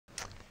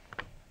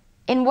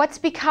In what's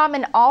become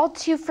an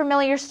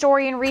all-too-familiar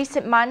story in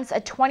recent months, a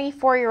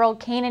 24-year-old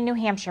Canaan, New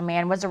Hampshire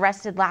man was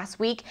arrested last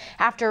week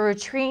after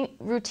a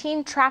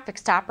routine traffic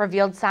stop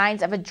revealed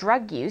signs of a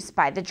drug use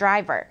by the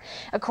driver.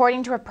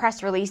 According to a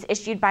press release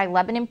issued by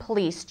Lebanon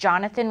police,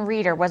 Jonathan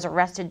Reeder was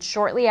arrested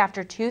shortly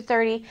after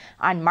 2:30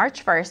 on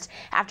March 1st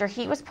after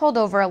he was pulled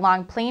over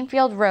along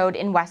Plainfield Road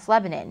in West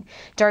Lebanon.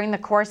 During the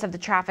course of the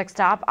traffic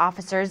stop,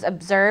 officers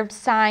observed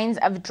signs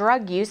of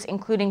drug use,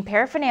 including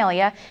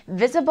paraphernalia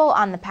visible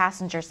on the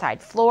passenger side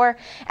floor.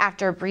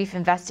 After a brief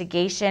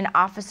investigation,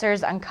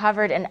 officers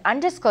uncovered an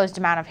undisclosed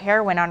amount of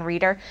heroin on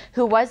Reeder,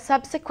 who was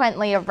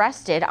subsequently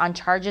arrested on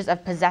charges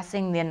of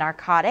possessing the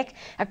narcotic,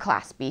 a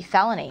Class B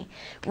felony.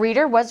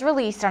 Reeder was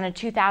released on a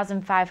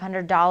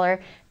 $2,500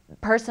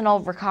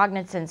 personal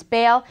recognizance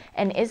bail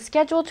and is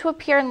scheduled to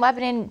appear in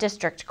Lebanon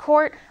District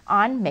Court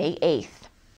on May 8th.